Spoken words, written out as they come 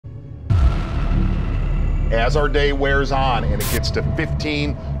as our day wears on and it gets to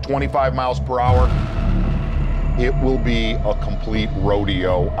 15, 25 miles per hour, it will be a complete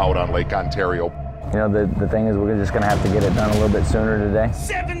rodeo out on Lake Ontario. You know, the thing is, we're just going to have to get it done a little bit sooner today.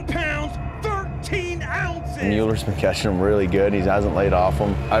 7 pounds, 13 ounces! Mueller's been catching them really good. He hasn't laid off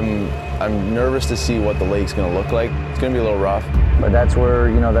them. I'm nervous to see what the lake's going to look like. It's going to be a little rough. But that's where,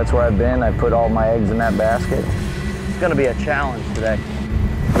 you know, that's where I've been. I put all my eggs in that basket. It's going to be a challenge today.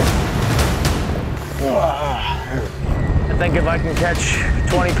 I think if I can catch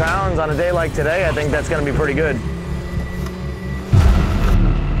 20 pounds on a day like today, I think that's going to be pretty good.